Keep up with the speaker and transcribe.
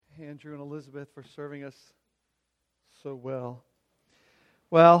Andrew and Elizabeth for serving us so well.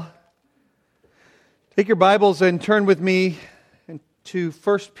 Well, take your Bibles and turn with me to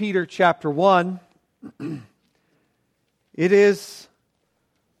 1 Peter chapter 1. It is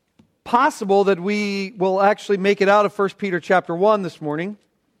possible that we will actually make it out of 1 Peter chapter 1 this morning.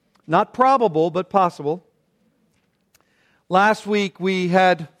 Not probable, but possible. Last week we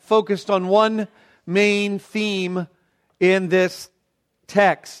had focused on one main theme in this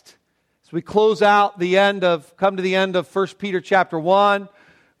text. As we come to the end of 1 Peter chapter 1,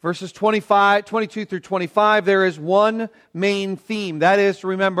 verses 22 through 25, there is one main theme. That is to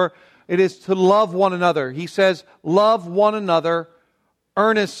remember, it is to love one another. He says, love one another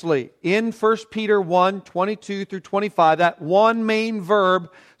earnestly. In 1 Peter 1, 22 through 25, that one main verb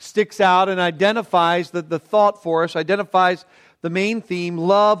sticks out and identifies the thought for us, identifies the main theme,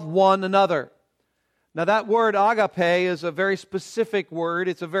 love one another. Now that word agape is a very specific word.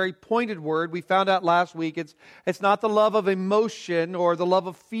 It's a very pointed word. We found out last week it's not the love of emotion or the love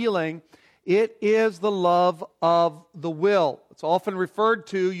of feeling. It is the love of the will. It's often referred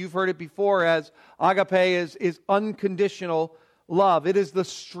to, you've heard it before, as agape is unconditional love. It is the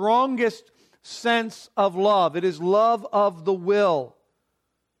strongest sense of love. It is love of the will.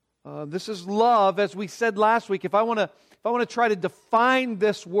 This is love, as we said last week. If I want to try to define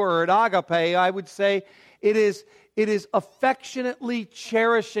this word, agape, I would say it is affectionately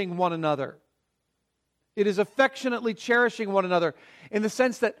cherishing one another. It is affectionately cherishing one another in the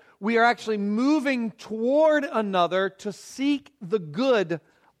sense that we are actually moving toward another to seek the good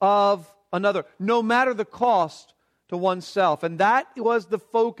of another, no matter the cost to oneself. And that was the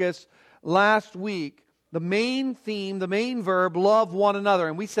focus last week. The main theme, the main verb, love one another.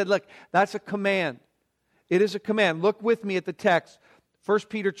 And we said, look, that's a command. It is a command. Look with me at the text. 1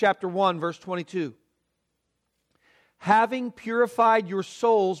 Peter chapter 1, verse 22. Having purified your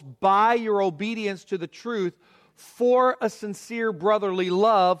souls by your obedience to the truth for a sincere brotherly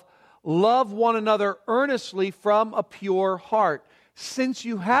love, love one another earnestly from a pure heart. Since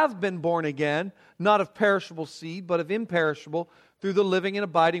you have been born again, not of perishable seed, but of imperishable, through the living and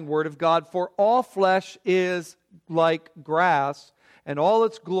abiding Word of God. For all flesh is like grass, and all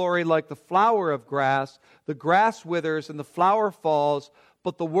its glory like the flower of grass. The grass withers and the flower falls,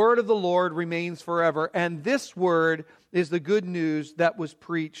 but the word of the Lord remains forever. And this word is the good news that was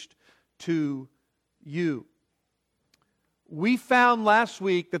preached to you. We found last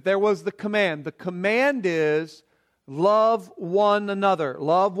week that there was the command. The command is love one another.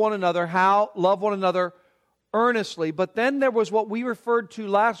 Love one another. How? Love one another earnestly. But then there was what we referred to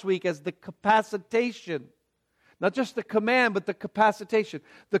last week as the capacitation. Not just the command, but the capacitation.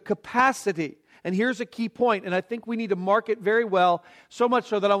 The capacity. And here's a key point, and I think we need to mark it very well, so much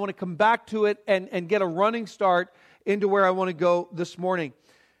so that I want to come back to it and get a running start into where I want to go this morning.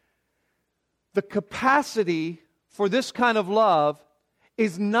 The capacity for this kind of love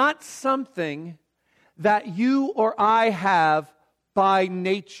is not something that you or I have by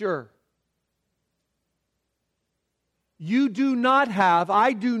nature. You do not have,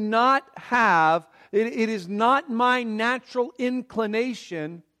 I do not have, it is not my natural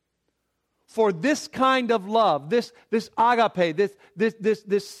inclination for this kind of love, this agape,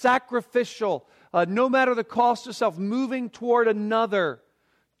 this sacrificial, no matter the cost of self, moving toward another,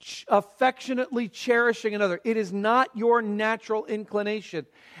 affectionately cherishing another. It is not your natural inclination.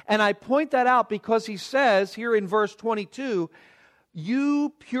 And I point that out because he says here in verse 22,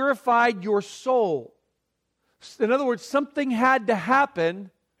 you purified your soul. In other words, something had to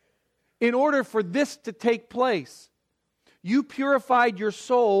happen in order for this to take place. You purified your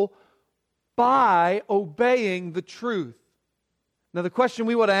soul by obeying the truth. Now the question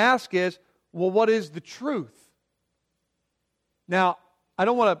we want to ask is, well, what is the truth? Now, I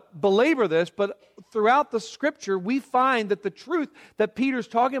don't want to belabor this, but throughout the Scripture, we find that the truth that Peter's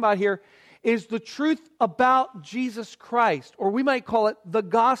talking about here is the truth about Jesus Christ, or we might call it the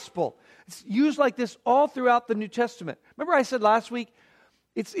gospel. It's used like this all throughout the New Testament. Remember I said last week,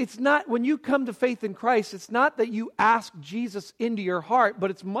 it's not, when you come to faith in Christ, it's not that you ask Jesus into your heart, but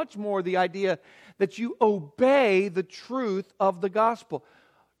it's much more the idea that you obey the truth of the gospel.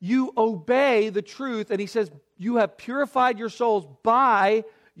 You obey the truth, and he says, you have purified your souls by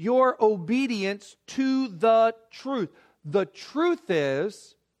your obedience to the truth. The truth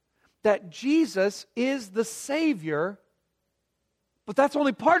is that Jesus is the Savior, but that's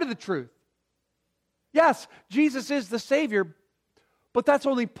only part of the truth. Yes, Jesus is the Savior, but that's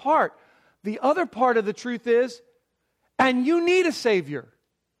only part. The other part of the truth is, and you need a Savior.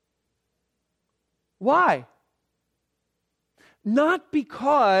 Why? Not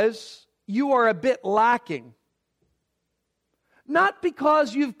because you are a bit lacking. Not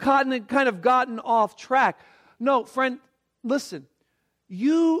because you've kind of gotten off track. No, friend, listen.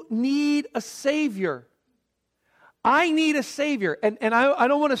 You need a Savior. I need a Savior. And I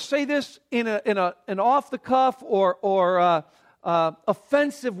don't want to say this in an off-the-cuff or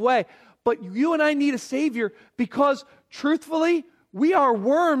offensive way. But you and I need a Savior because, truthfully, we are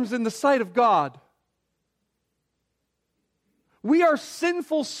worms in the sight of God. We are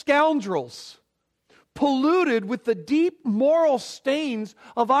sinful scoundrels, polluted with the deep moral stains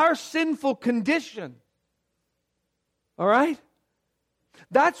of our sinful condition. All right?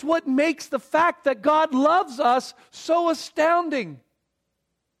 That's what makes the fact that God loves us so astounding.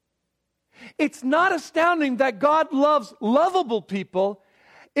 It's not astounding that God loves lovable people.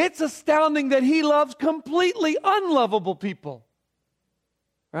 It's astounding that He loves completely unlovable people.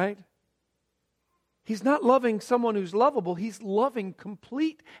 Right? He's not loving someone who's lovable. He's loving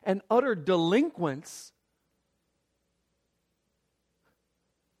complete and utter delinquents.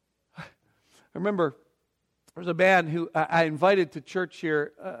 I remember there was a man who I invited to church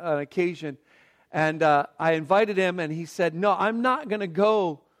here on occasion, and I invited him, and he said, "No, I'm not going to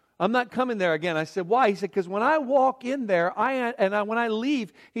go. I'm not coming there again." I said, "Why?" He said, "Because when I walk in there, when I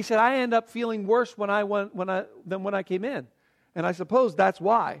leave," he said, "I end up feeling worse than when I came in." And I suppose that's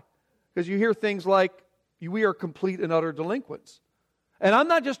why. Because you hear things like, we are complete and utter delinquents. And I'm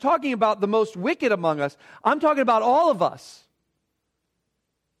not just talking about the most wicked among us. I'm talking about all of us.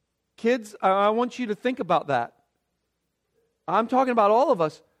 Kids, I want you to think about that. I'm talking about all of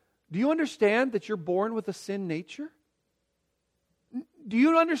us. Do you understand that you're born with a sin nature? Do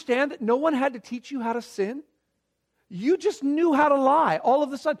you understand that no one had to teach you how to sin? You just knew how to lie all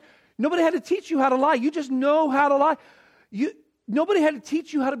of a sudden. Nobody had to teach you how to lie. You just know how to lie. Nobody had to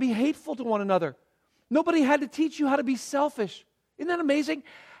teach you how to be hateful to one another. Nobody had to teach you how to be selfish. Isn't that amazing?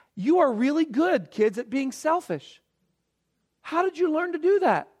 You are really good, kids, at being selfish. How did you learn to do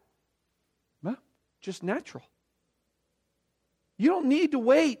that? Well, just natural. You don't need to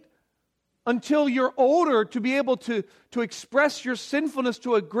wait until you're older to be able to express your sinfulness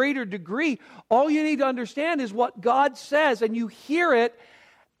to a greater degree. All you need to understand is what God says, and you hear it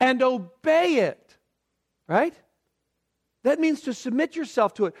and obey it. Right? That means to submit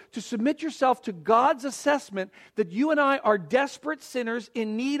yourself to it, to submit yourself to God's assessment that you and I are desperate sinners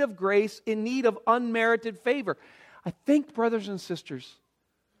in need of grace, in need of unmerited favor. I think, brothers and sisters,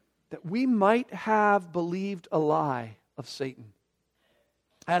 that we might have believed a lie of Satan.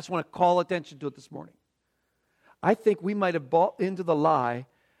 I just want to call attention to it this morning. I think we might have bought into the lie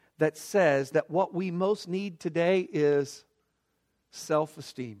that says that what we most need today is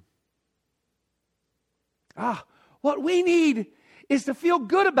self-esteem. What we need is to feel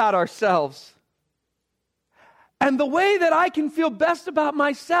good about ourselves. And the way that I can feel best about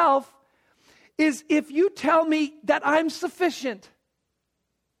myself is if you tell me that I'm sufficient,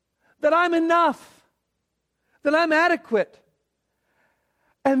 that I'm enough, that I'm adequate.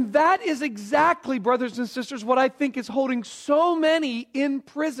 And that is exactly, brothers and sisters, what I think is holding so many in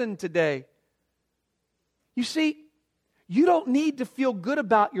prison today. You see, you don't need to feel good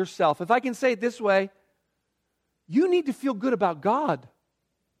about yourself. If I can say it this way, you need to feel good about God.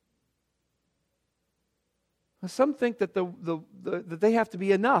 Some think that that they have to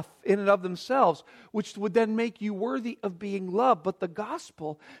be enough in and of themselves, which would then make you worthy of being loved. But the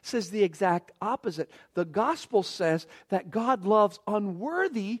gospel says the exact opposite. The gospel says that God loves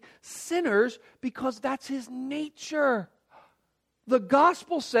unworthy sinners because that's His nature. The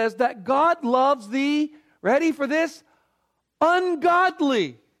gospel says that God loves the, ready for this,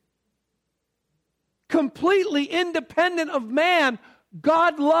 ungodly. Completely independent of man,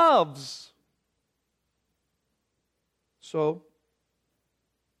 God loves. So,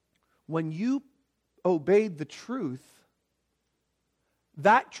 when you obeyed the truth,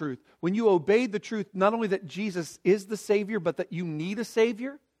 when you obeyed the truth, not only that Jesus is the Savior, but that you need a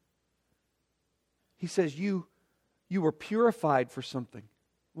Savior, He says you were purified for something.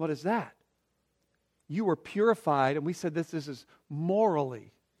 What is that? You were purified, and we said this is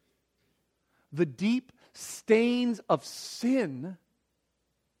morally. The deep stains of sin,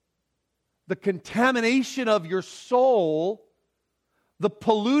 the contamination of your soul, the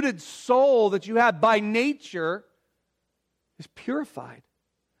polluted soul that you have by nature is purified.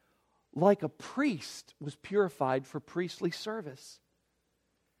 Like a priest was purified for priestly service.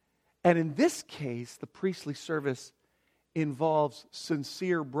 And in this case, the priestly service involves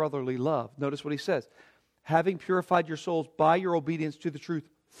sincere brotherly love. Notice what he says. Having purified your souls by your obedience to the truth,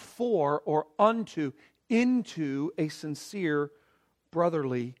 for or unto, into a sincere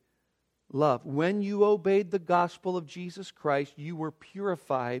brotherly love. When you obeyed the gospel of Jesus Christ, you were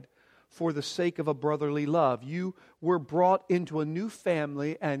purified for the sake of a brotherly love. You were brought into a new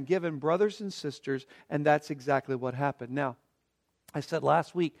family and given brothers and sisters, and that's exactly what happened. Now, I said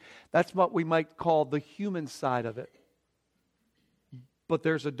last week, that's what we might call the human side of it. But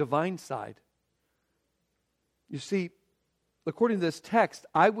there's a divine side. You see, according to this text,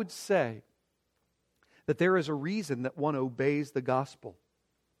 I would say that there is a reason that one obeys the gospel.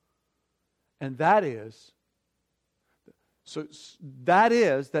 And that is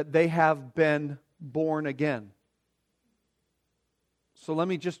that they have been born again. So let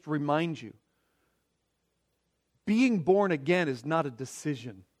me just remind you, being born again is not a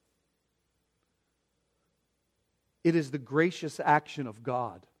decision. It is the gracious action of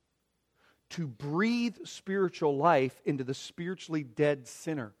God to breathe spiritual life into the spiritually dead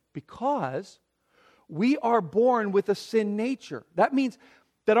sinner, because we are born with a sin nature. That means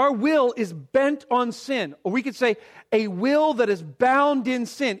that our will is bent on sin. Or we could say a will that is bound in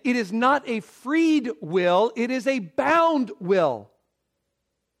sin. It is not a freed will, it is a bound will.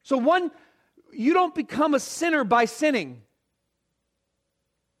 So you don't become a sinner by sinning.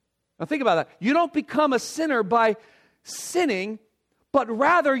 Now think about that. You don't become a sinner by sinning, but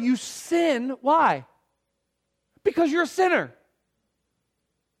rather you sin. Why? Because you're a sinner.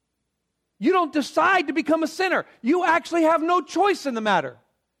 You don't decide to become a sinner. You actually have no choice in the matter.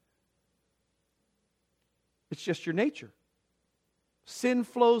 It's just your nature. Sin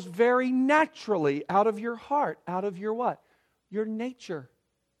flows very naturally out of your heart, out of your what? Your nature.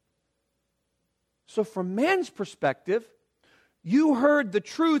 So from man's perspective, you heard the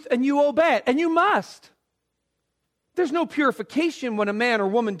truth and you obey it, and you must. There's no purification when a man or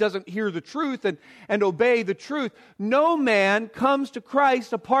woman doesn't hear the truth and obey the truth. No man comes to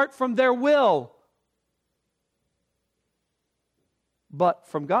Christ apart from their will. But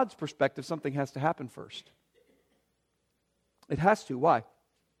from God's perspective, something has to happen first. It has to. Why?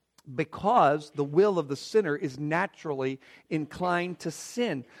 Because the will of the sinner is naturally inclined to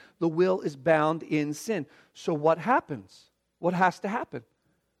sin. The will is bound in sin. So what happens? What has to happen?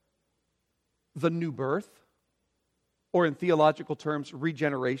 The new birth, or in theological terms,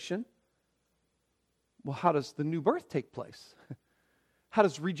 regeneration. Well, how does the new birth take place? How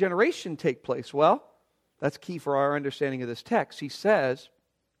does regeneration take place? Well, that's key for our understanding of this text. He says,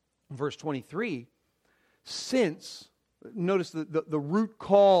 in verse 23, notice the root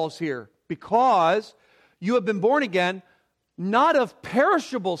cause here, because you have been born again, not of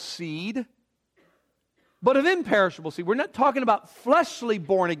perishable seed, but of imperishable seed. We're not talking about fleshly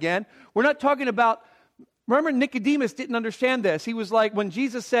born again. We're not talking about, remember Nicodemus didn't understand this. He was like, when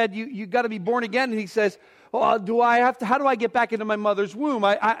Jesus said, you got to be born again, and he says, how do I get back into my mother's womb?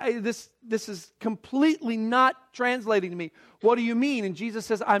 This is completely not translating to me. What do you mean? And Jesus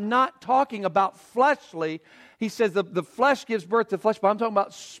says, I'm not talking about fleshly. He says the flesh gives birth to flesh, but I'm talking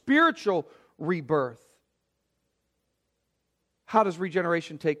about spiritual rebirth. How does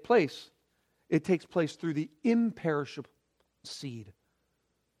regeneration take place? It takes place through the imperishable seed.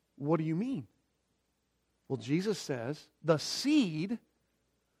 What do you mean? Well, Jesus says the seed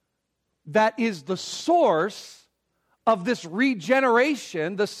that is the source of this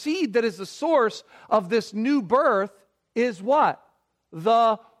regeneration, the seed that is the source of this new birth, is what?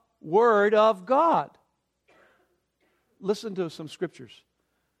 The Word of God. Listen to some scriptures.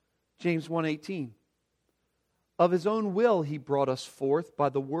 James 1:18. Of His own will He brought us forth by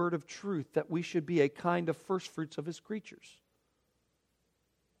the word of truth, that we should be a kind of firstfruits of His creatures.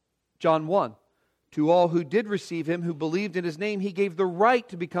 John 1. To all who did receive Him, who believed in His name, He gave the right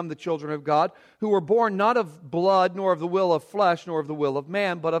to become the children of God, who were born not of blood, nor of the will of flesh, nor of the will of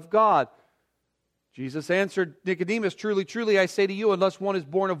man, but of God. Jesus answered Nicodemus, Truly, truly, I say to you, unless one is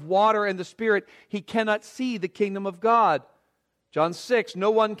born of water and the Spirit, he cannot see the kingdom of God. John 6,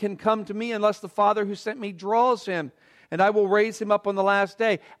 no one can come to me unless the Father who sent me draws him, and I will raise him up on the last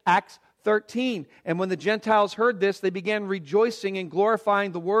day. Acts 13, and when the Gentiles heard this, they began rejoicing and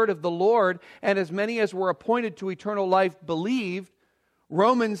glorifying the word of the Lord, and as many as were appointed to eternal life believed.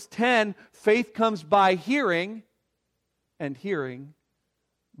 Romans 10, faith comes by hearing, and hearing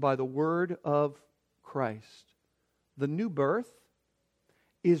by the word of Christ. The new birth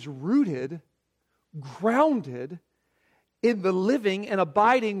is rooted, grounded in the living and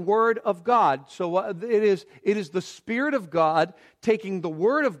abiding Word of God. So it is the Spirit of God taking the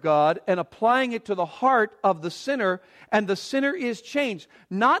Word of God and applying it to the heart of the sinner, and the sinner is changed.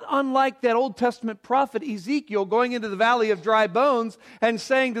 Not unlike that Old Testament prophet Ezekiel going into the valley of dry bones and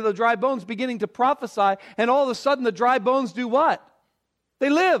saying to the dry bones, beginning to prophesy, and all of a sudden the dry bones do what? They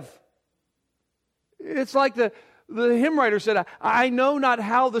live. It's like The hymn writer said, I know not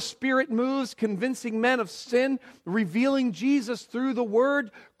how the Spirit moves, convincing men of sin, revealing Jesus through the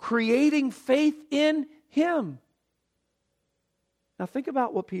Word, creating faith in Him. Now think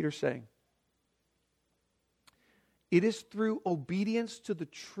about what Peter's saying. It is through obedience to the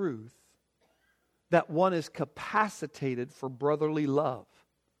truth that one is capacitated for brotherly love.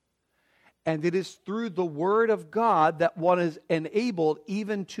 And it is through the Word of God that one is enabled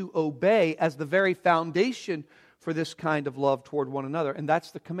even to obey as the very foundation for this kind of love toward one another. And that's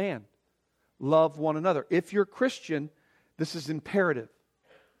the command. Love one another. If you're Christian, this is imperative.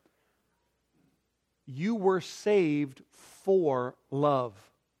 You were saved for love.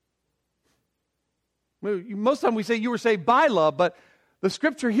 Most of the time we say you were saved by love, but the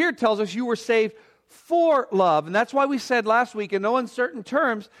Scripture here tells us you were saved for love. And that's why we said last week in no uncertain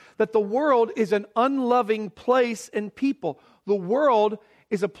terms that the world is an unloving place and people. The world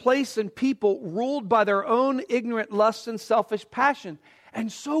is a place and people ruled by their own ignorant lusts and selfish passion.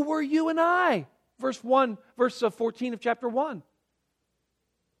 And so were you and I. Verse 14 of chapter 1.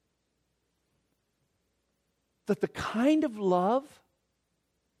 That the kind of love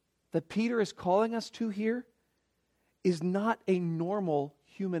that Peter is calling us to here is not a normal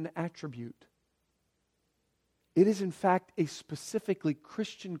human attribute. It is, in fact, a specifically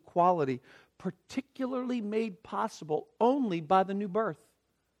Christian quality, particularly made possible only by the new birth.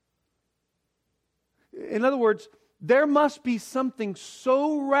 In other words, there must be something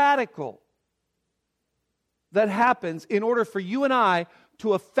so radical that happens in order for you and I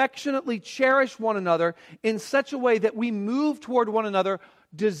to affectionately cherish one another in such a way that we move toward one another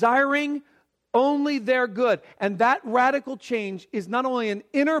desiring only their good. And that radical change is not only an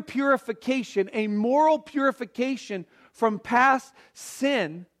inner purification, a moral purification from past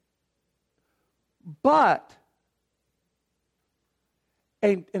sin, but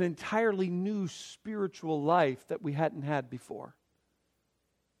an entirely new spiritual life that we hadn't had before.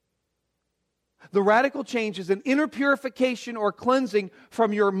 The radical change is an inner purification or cleansing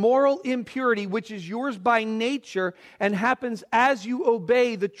from your moral impurity, which is yours by nature and happens as you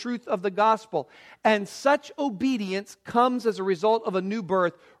obey the truth of the gospel. And such obedience comes as a result of a new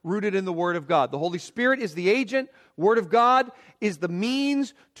birth rooted in the Word of God. The Holy Spirit is the agent. Word of God is the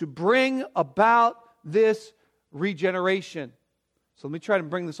means to bring about this regeneration. So let me try to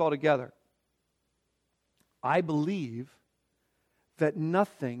bring this all together. I believe that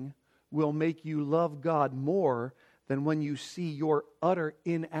nothing will make you love God more than when you see your utter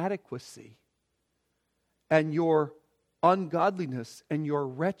inadequacy and your ungodliness and your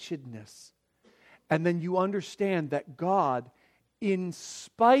wretchedness. And then you understand that God, in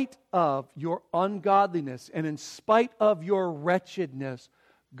spite of your ungodliness and in spite of your wretchedness,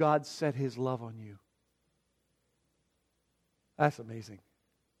 God set His love on you. That's amazing.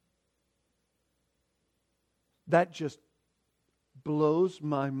 That just blows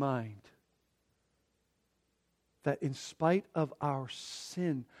my mind. That in spite of our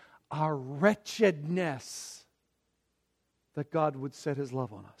sin, our wretchedness, that God would set His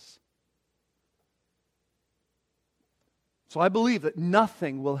love on us. So I believe that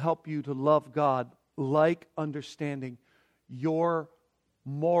nothing will help you to love God like understanding your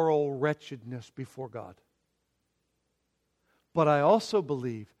moral wretchedness before God. But I also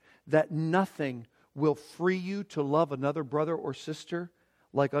believe that nothing will free you to love another brother or sister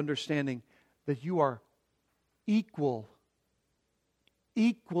like understanding that you are equally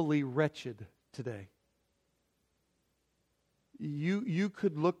wretched today. You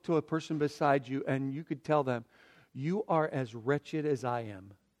could look to a person beside you and you could tell them, you are as wretched as I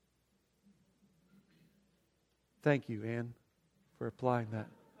am. Thank you, Ann, for applying that.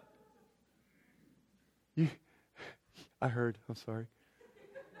 I heard, I'm sorry.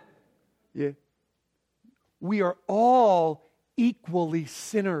 Yeah. We are all equally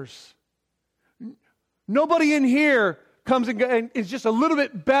sinners. Nobody in here comes and is just a little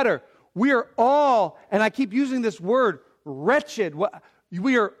bit better. We are all, and I keep using this word, wretched.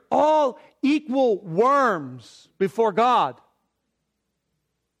 We are all equal worms before God.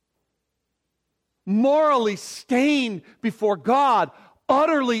 Morally stained before God.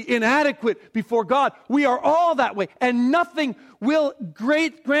 Utterly inadequate before God. We are all that way. And nothing will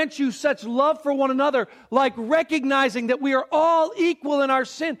grant you such love for one another like recognizing that we are all equal in our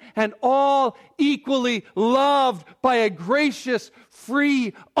sin and all equally loved by a gracious,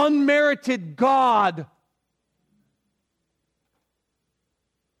 free, unmerited God.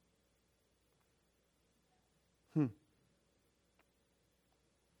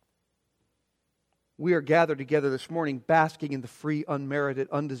 We are gathered together this morning basking in the free, unmerited,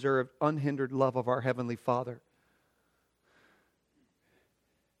 undeserved, unhindered love of our Heavenly Father.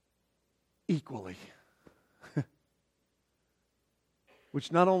 Equally.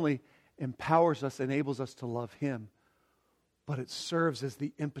 which not only empowers us, enables us to love Him, but it serves as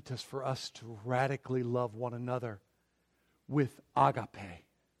the impetus for us to radically love one another with agape.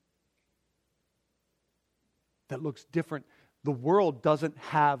 That looks different. The world doesn't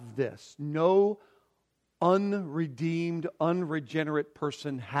have this. No unredeemed, unregenerate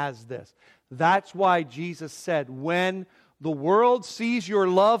person has this. That's why Jesus said, when the world sees your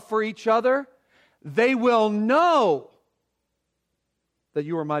love for each other, they will know that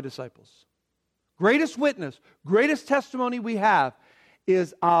you are my disciples. Greatest witness, greatest testimony we have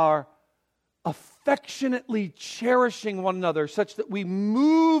is our affectionately cherishing one another such that we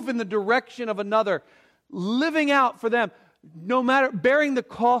move in the direction of another, living out for them, no matter bearing the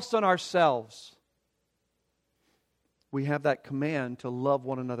cost on ourselves. We have that command to love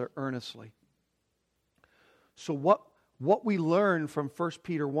one another earnestly. So what we learn from 1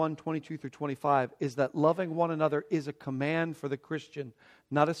 Peter 1, 22 through 25 is that loving one another is a command for the Christian,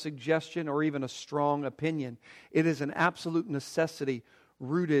 not a suggestion or even a strong opinion. It is an absolute necessity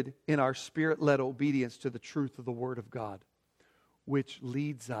rooted in our Spirit-led obedience to the truth of the Word of God, which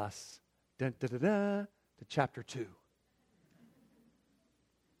leads us to chapter 2.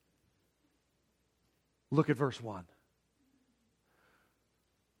 Look at verse 1.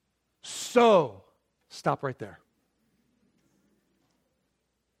 So, stop right there.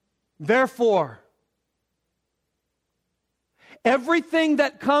 Therefore, everything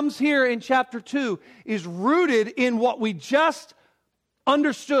that comes here in chapter 2 is rooted in what we just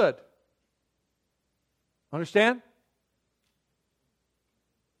understood. Understand?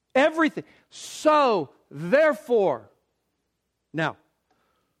 Everything. So, therefore. Now,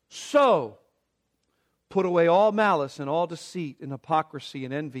 so, put away all malice and all deceit and hypocrisy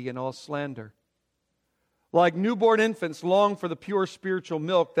and envy and all slander. Like newborn infants, long for the pure spiritual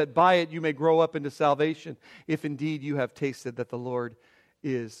milk, that by it you may grow up into salvation, if indeed you have tasted that the Lord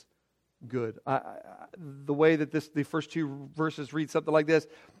is good. The way that the first two verses read something like this: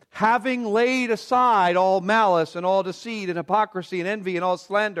 having laid aside all malice and all deceit and hypocrisy and envy and all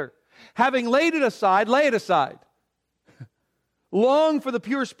slander. Having laid it aside, lay it aside. Long for the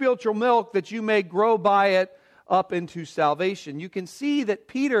pure spiritual milk, that you may grow by it up into salvation. You can see that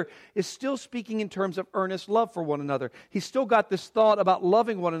Peter is still speaking in terms of earnest love for one another. He's still got this thought about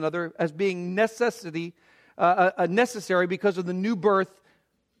loving one another as being necessary because of the new birth.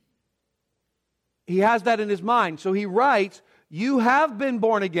 He has that in his mind. So he writes, you have been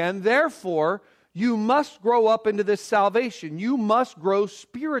born again, therefore you must grow up into this salvation. You must grow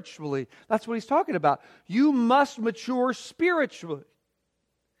spiritually. That's what he's talking about. You must mature spiritually.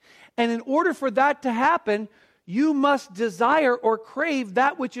 And in order for that to happen, you must desire or crave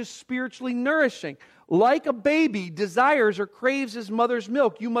that which is spiritually nourishing. Like a baby desires or craves his mother's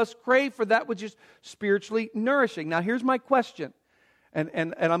milk, you must crave for that which is spiritually nourishing. Now here's my question. And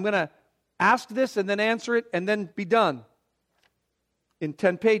I'm going to ask this and then answer it and then be done in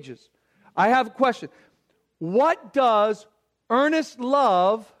 10 pages. I have a question. What does earnest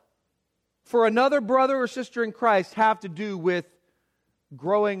love for another brother or sister in Christ have to do with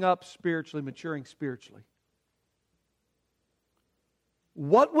growing up spiritually, maturing spiritually?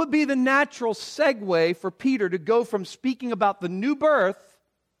 What would be the natural segue for Peter to go from speaking about the new birth,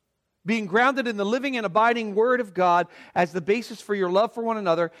 being grounded in the living and abiding Word of God as the basis for your love for one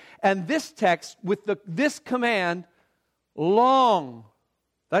another, and this text with this command, long.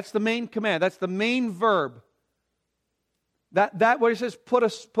 That's the main command. That's the main verb. That what it says,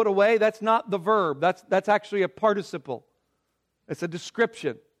 put away, that's not the verb. That's actually a participle. It's a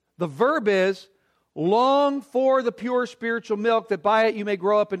description. The verb is, long for the pure spiritual milk, that by it you may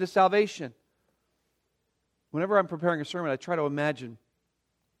grow up into salvation. Whenever I'm preparing a sermon, I try to imagine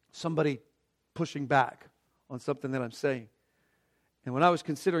somebody pushing back on something that I'm saying. And when I was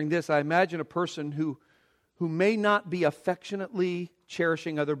considering this, I imagine a person who may not be affectionately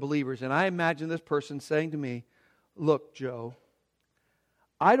cherishing other believers. And I imagine this person saying to me, look, Joe,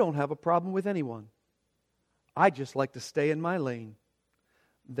 I don't have a problem with anyone. I just like to stay in my lane.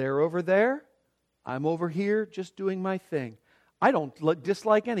 They're over there. I'm over here just doing my thing. I don't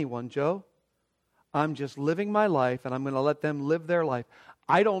dislike anyone, Joe. I'm just living my life, and I'm going to let them live their life.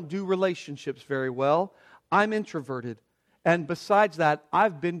 I don't do relationships very well. I'm introverted. And besides that,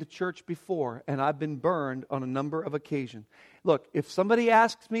 I've been to church before, and I've been burned on a number of occasions. Look, if somebody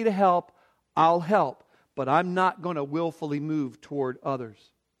asks me to help, I'll help. But I'm not going to willfully move toward others.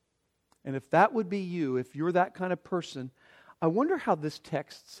 And if that would be you, if you're that kind of person, I wonder how this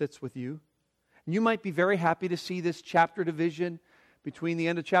text sits with you. You might be very happy to see this chapter division between the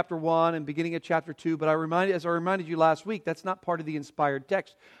end of chapter 1 and beginning of chapter 2. But as I reminded you last week, that's not part of the inspired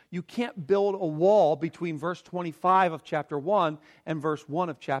text. You can't build a wall between verse 25 of chapter 1 and verse 1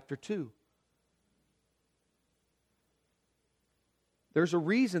 of chapter 2. There's a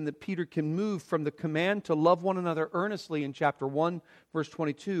reason that Peter can move from the command to love one another earnestly in chapter 1, verse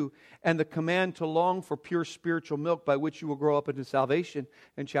 22, and the command to long for pure spiritual milk by which you will grow up into salvation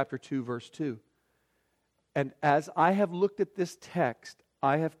in chapter 2, verse 2. And as I have looked at this text,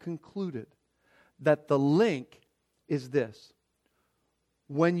 I have concluded that the link is this.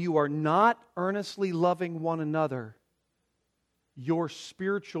 When you are not earnestly loving one another, your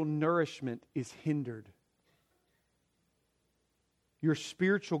spiritual nourishment is hindered. Your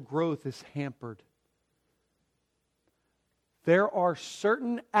spiritual growth is hampered. There are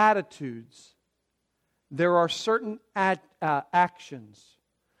certain attitudes, there are certain actions,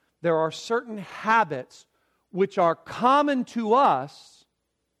 there are certain habits which are common to us,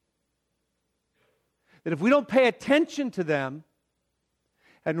 that if we don't pay attention to them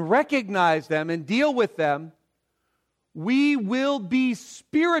and recognize them and deal with them, we will be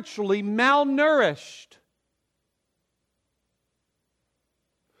spiritually malnourished.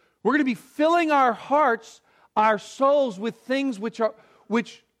 We're going to be filling our hearts, our souls with things which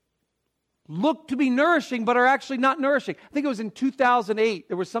look to be nourishing but are actually not nourishing. I think it was in 2008,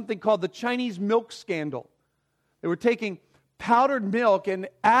 there was something called the Chinese milk scandal. They were taking powdered milk and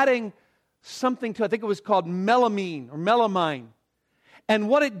adding something to it. I think it was called melamine or melamine. And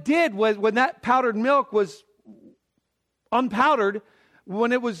what it did was, when that powdered milk was unpowdered,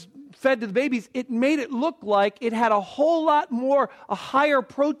 when it was fed to the babies, it made it look like it had a whole lot more, a higher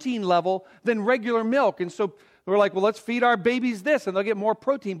protein level than regular milk. And so they were like, well, let's feed our babies this and they'll get more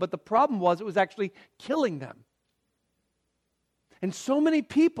protein. But the problem was it was actually killing them. And so many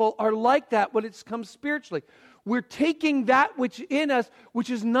people are like that when it comes spiritually. We're taking that which in us,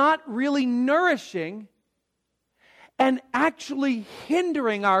 which is not really nourishing, and actually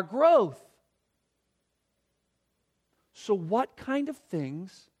hindering our growth. So what kind of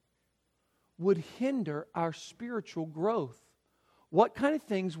things would hinder our spiritual growth? What kind of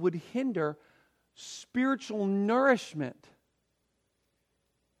things would hinder spiritual nourishment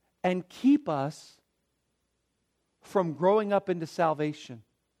and keep us from growing up into salvation,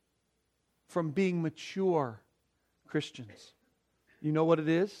 from being mature Christians? You know what it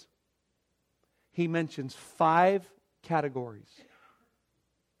is? He mentions 5 categories: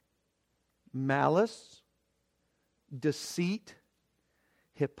 malice, deceit,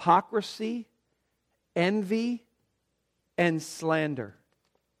 hypocrisy, envy, and slander.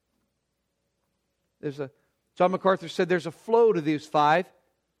 John MacArthur said there's a flow to these 5.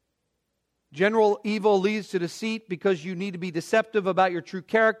 General evil leads to deceit because you need to be deceptive about your true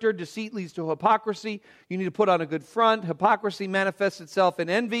character. Deceit leads to hypocrisy. You need to put on a good front. Hypocrisy manifests itself in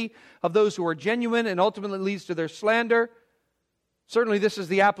envy of those who are genuine and ultimately leads to their slander. Certainly this is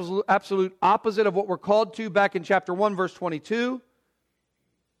the absolute opposite of what we're called to back in chapter 1, verse 22.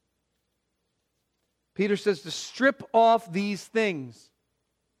 Peter says to strip off these things.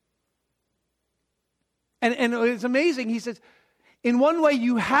 And it's amazing. He says, in one way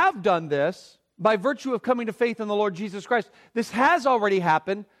you have done this by virtue of coming to faith in the Lord Jesus Christ. This has already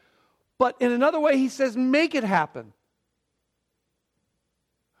happened. But in another way he says, make it happen.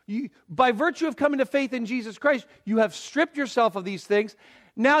 By virtue of coming to faith in Jesus Christ, you have stripped yourself of these things.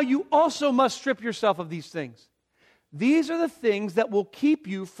 Now you also must strip yourself of these things. These are the things that will keep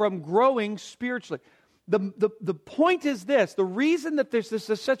you from growing spiritually. The point is this: the reason that this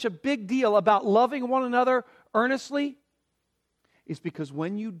is such a big deal about loving one another earnestly is because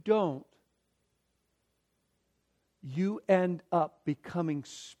when you don't, you end up becoming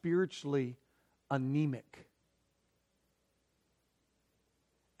spiritually anemic.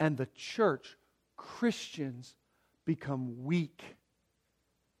 And the church, Christians, become weak.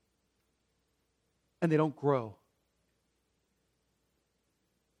 And they don't grow.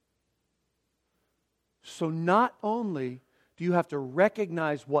 So not only do you have to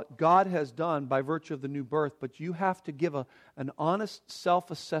recognize what God has done by virtue of the new birth, but you have to give an honest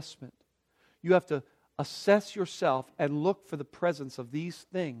self-assessment. You have to assess yourself and look for the presence of these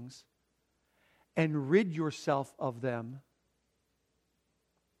things and rid yourself of them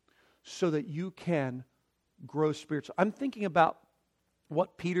so that you can grow spiritually. I'm thinking about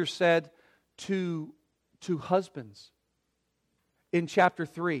what Peter said to husbands in chapter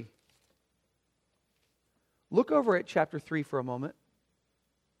 3. Look over at chapter 3 for a moment.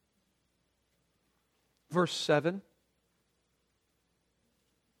 Verse 7.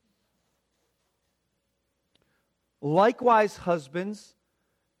 Likewise, husbands,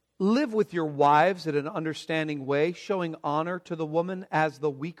 Live with your wives in an understanding way, showing honor to the woman as the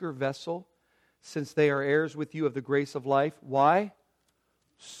weaker vessel, since they are heirs with you of the grace of life. Why?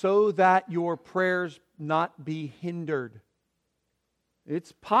 So that your prayers not be hindered.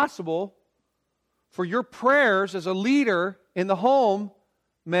 It's possible for your prayers as a leader in the home,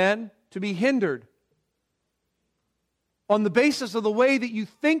 men, to be hindered on the basis of the way that you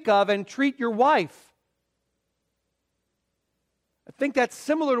think of and treat your wife. I think that's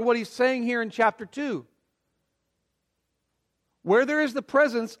similar to what he's saying here in chapter 2. Where there is the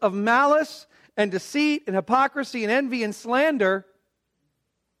presence of malice and deceit and hypocrisy and envy and slander,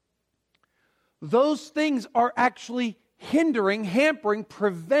 those things are actually hindering, hampering,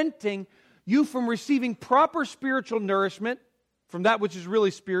 preventing you from receiving proper spiritual nourishment from that which is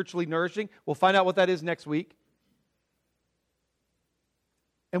really spiritually nourishing. We'll find out what that is next week.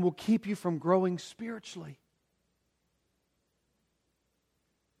 And will keep you from growing spiritually.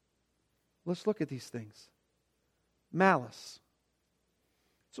 Let's look at these things. Malice.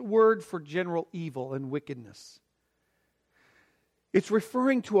 It's a word for general evil and wickedness. It's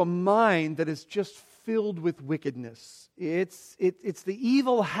referring to a mind that is just filled with wickedness. It's the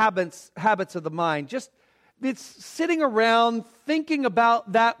evil habits of the mind. It's sitting around thinking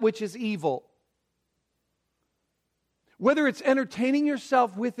about that which is evil. Whether it's entertaining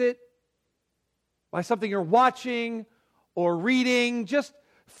yourself with it by something you're watching or reading, just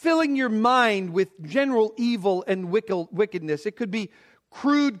filling your mind with general evil and wickedness. It could be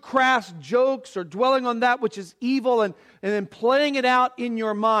crude, crass jokes or dwelling on that which is evil and then playing it out in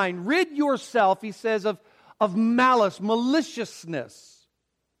your mind. Rid yourself, he says, of malice, maliciousness.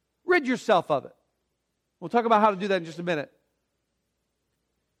 Rid yourself of it. We'll talk about how to do that in just a minute.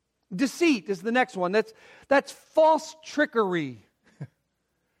 Deceit is the next one. That's false trickery.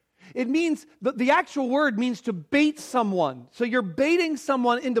 It means, the actual word means to bait someone. So you're baiting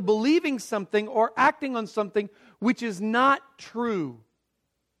someone into believing something or acting on something which is not true.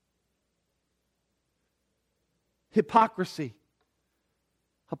 Hypocrisy.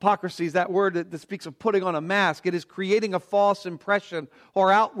 Hypocrisy is that word that speaks of putting on a mask. It is creating a false impression or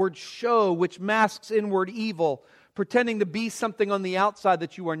outward show which masks inward evil, pretending to be something on the outside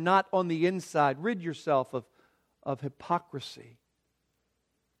that you are not on the inside. Rid yourself of hypocrisy.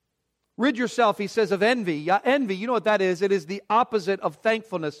 Rid yourself, he says, of envy. Envy, you know what that is? It is the opposite of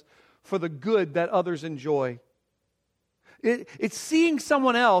thankfulness for the good that others enjoy. It's seeing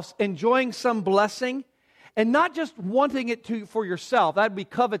someone else enjoying some blessing and not just wanting it for yourself. That'd be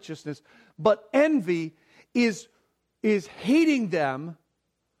covetousness. But envy is hating them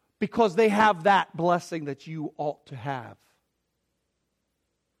because they have that blessing that you ought to have.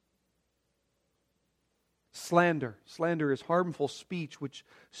 Slander. Slander is harmful speech which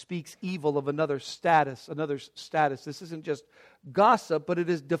speaks evil of another's status. This isn't just gossip, but it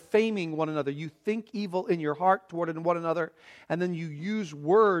is defaming one another. You think evil in your heart toward one another, and then you use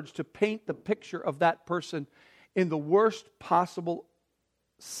words to paint the picture of that person in the worst possible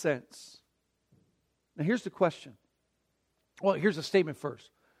sense. Now here's the question. Well, here's a statement first.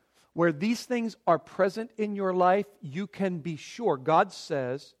 Where these things are present in your life, you can be sure, God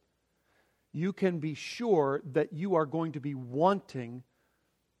says, you can be sure that you are going to be wanting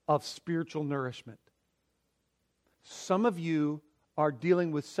of spiritual nourishment. Some of you are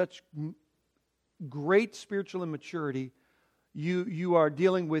dealing with such great spiritual immaturity. You are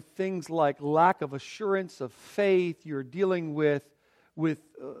dealing with things like lack of assurance of faith. You're dealing with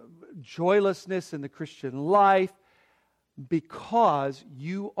joylessness in the Christian life because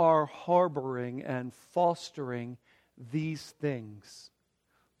you are harboring and fostering these things.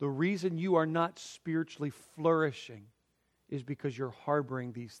 The reason you are not spiritually flourishing is because you're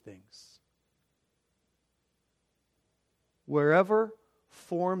harboring these things. Wherever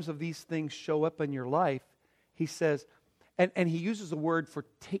forms of these things show up in your life, he says, and he uses the word for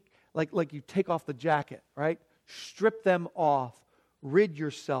take, like you take off the jacket, right? Strip them off. Rid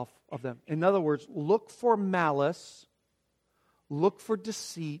yourself of them. In other words, look for malice, look for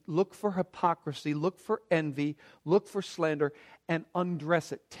deceit, look for hypocrisy, look for envy, look for slander, and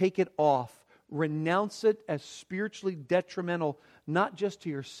undress it. Take it off. Renounce it as spiritually detrimental, not just to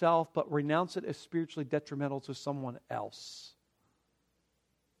yourself, but renounce it as spiritually detrimental to someone else.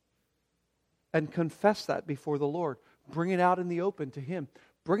 And confess that before the Lord. Bring it out in the open to Him.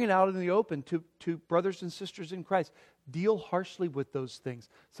 Bring it out in the open to brothers and sisters in Christ. Deal harshly with those things.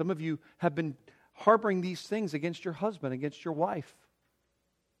 Some of you have been harboring these things against your husband, against your wife.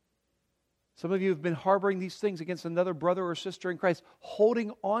 Some of you have been harboring these things against another brother or sister in Christ,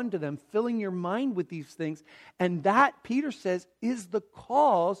 holding on to them, filling your mind with these things. And that, Peter says, is the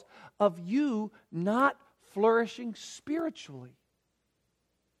cause of you not flourishing spiritually.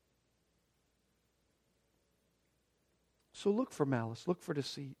 So look for malice, look for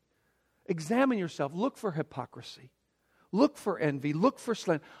deceit. Examine yourself, look for hypocrisy. Look for envy, look for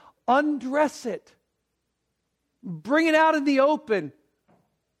slander. Undress it. Bring it out in the open.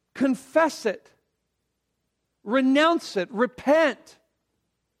 Confess it. Renounce it. Repent.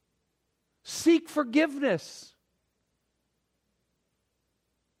 Seek forgiveness.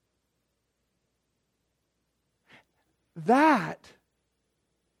 That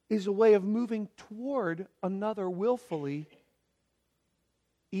is a way of moving toward another willfully,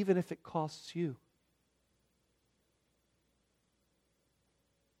 even if it costs you.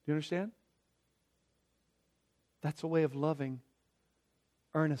 Do you understand? That's a way of loving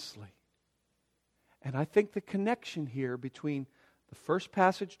earnestly. And I think the connection here between the first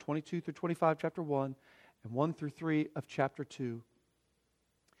passage, 22 through 25, chapter 1, and 1 through 3 of chapter 2,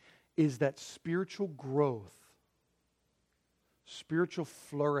 is that spiritual growth, spiritual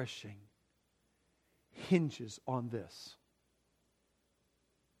flourishing hinges on this.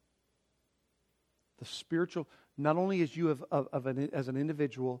 The spiritual, not only as you as an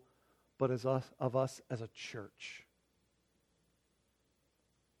individual, but as us as a church.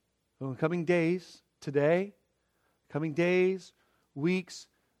 So in coming days, today, coming days, weeks,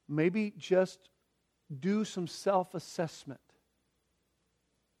 maybe just do some self-assessment.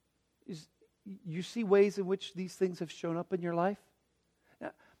 You see ways in which these things have shown up in your life?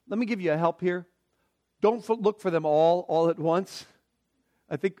 Now, let me give you a help here. Don't look for them all at once.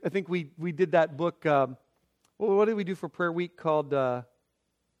 I think we did that book. What did we do for prayer week called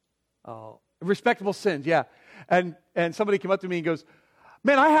Respectable Sins? Yeah, and somebody came up to me and goes,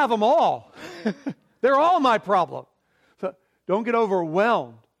 "Man, I have them all. They're all my problem." So don't get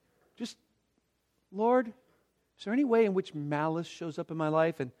overwhelmed. Just, Lord, is there any way in which malice shows up in my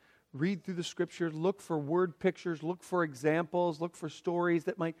life? And read through the Scriptures, look for word pictures, look for examples, look for stories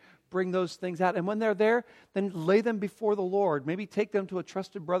that might bring those things out. And when they're there, then lay them before the Lord. Maybe take them to a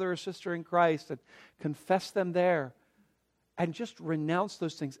trusted brother or sister in Christ and confess them there. And just renounce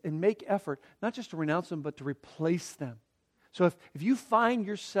those things and make effort, not just to renounce them, but to replace them. So if you find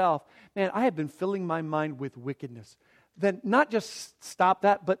yourself, man, I have been filling my mind with wickedness, then not just stop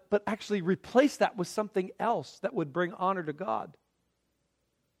that, but actually replace that with something else that would bring honor to God.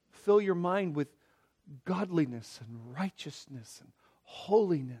 Fill your mind with godliness and righteousness and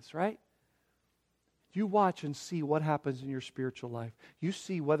holiness, right? You watch and see what happens in your spiritual life. You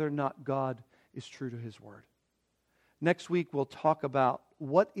see whether or not God is true to His Word. Next week we'll talk about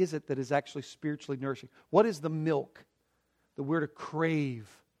what is it that is actually spiritually nourishing. What is the milk that we're to crave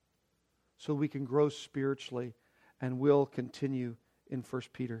so we can grow spiritually, and we'll continue in 1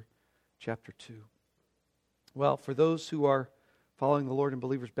 Peter chapter 2. Well, for those who are following the Lord in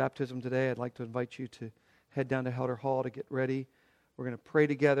believers' baptism today, I'd like to invite you to head down to Helder Hall to get ready. We're going to pray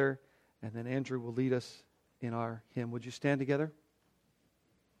together, and then Andrew will lead us in our hymn. Would you stand together?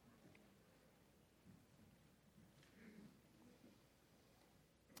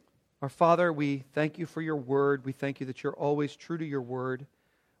 Our Father, we thank you for your word. We thank you that you're always true to your word.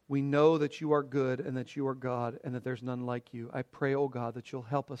 We know that you are good and that you are God and that there's none like you. I pray, oh God, that you'll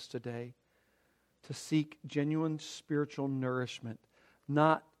help us today to seek genuine spiritual nourishment,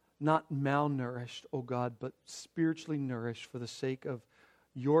 not malnourished, oh God, but spiritually nourished for the sake of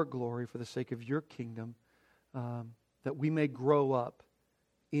your glory, for the sake of your kingdom, that we may grow up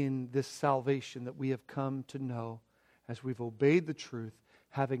in this salvation that we have come to know as we've obeyed the truth,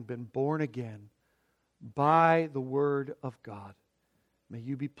 having been born again by the word of God. May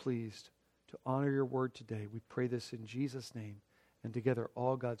you be pleased to honor your word today. We pray this in Jesus' name. And together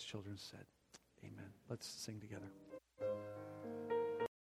all God's children said, amen. Let's sing together.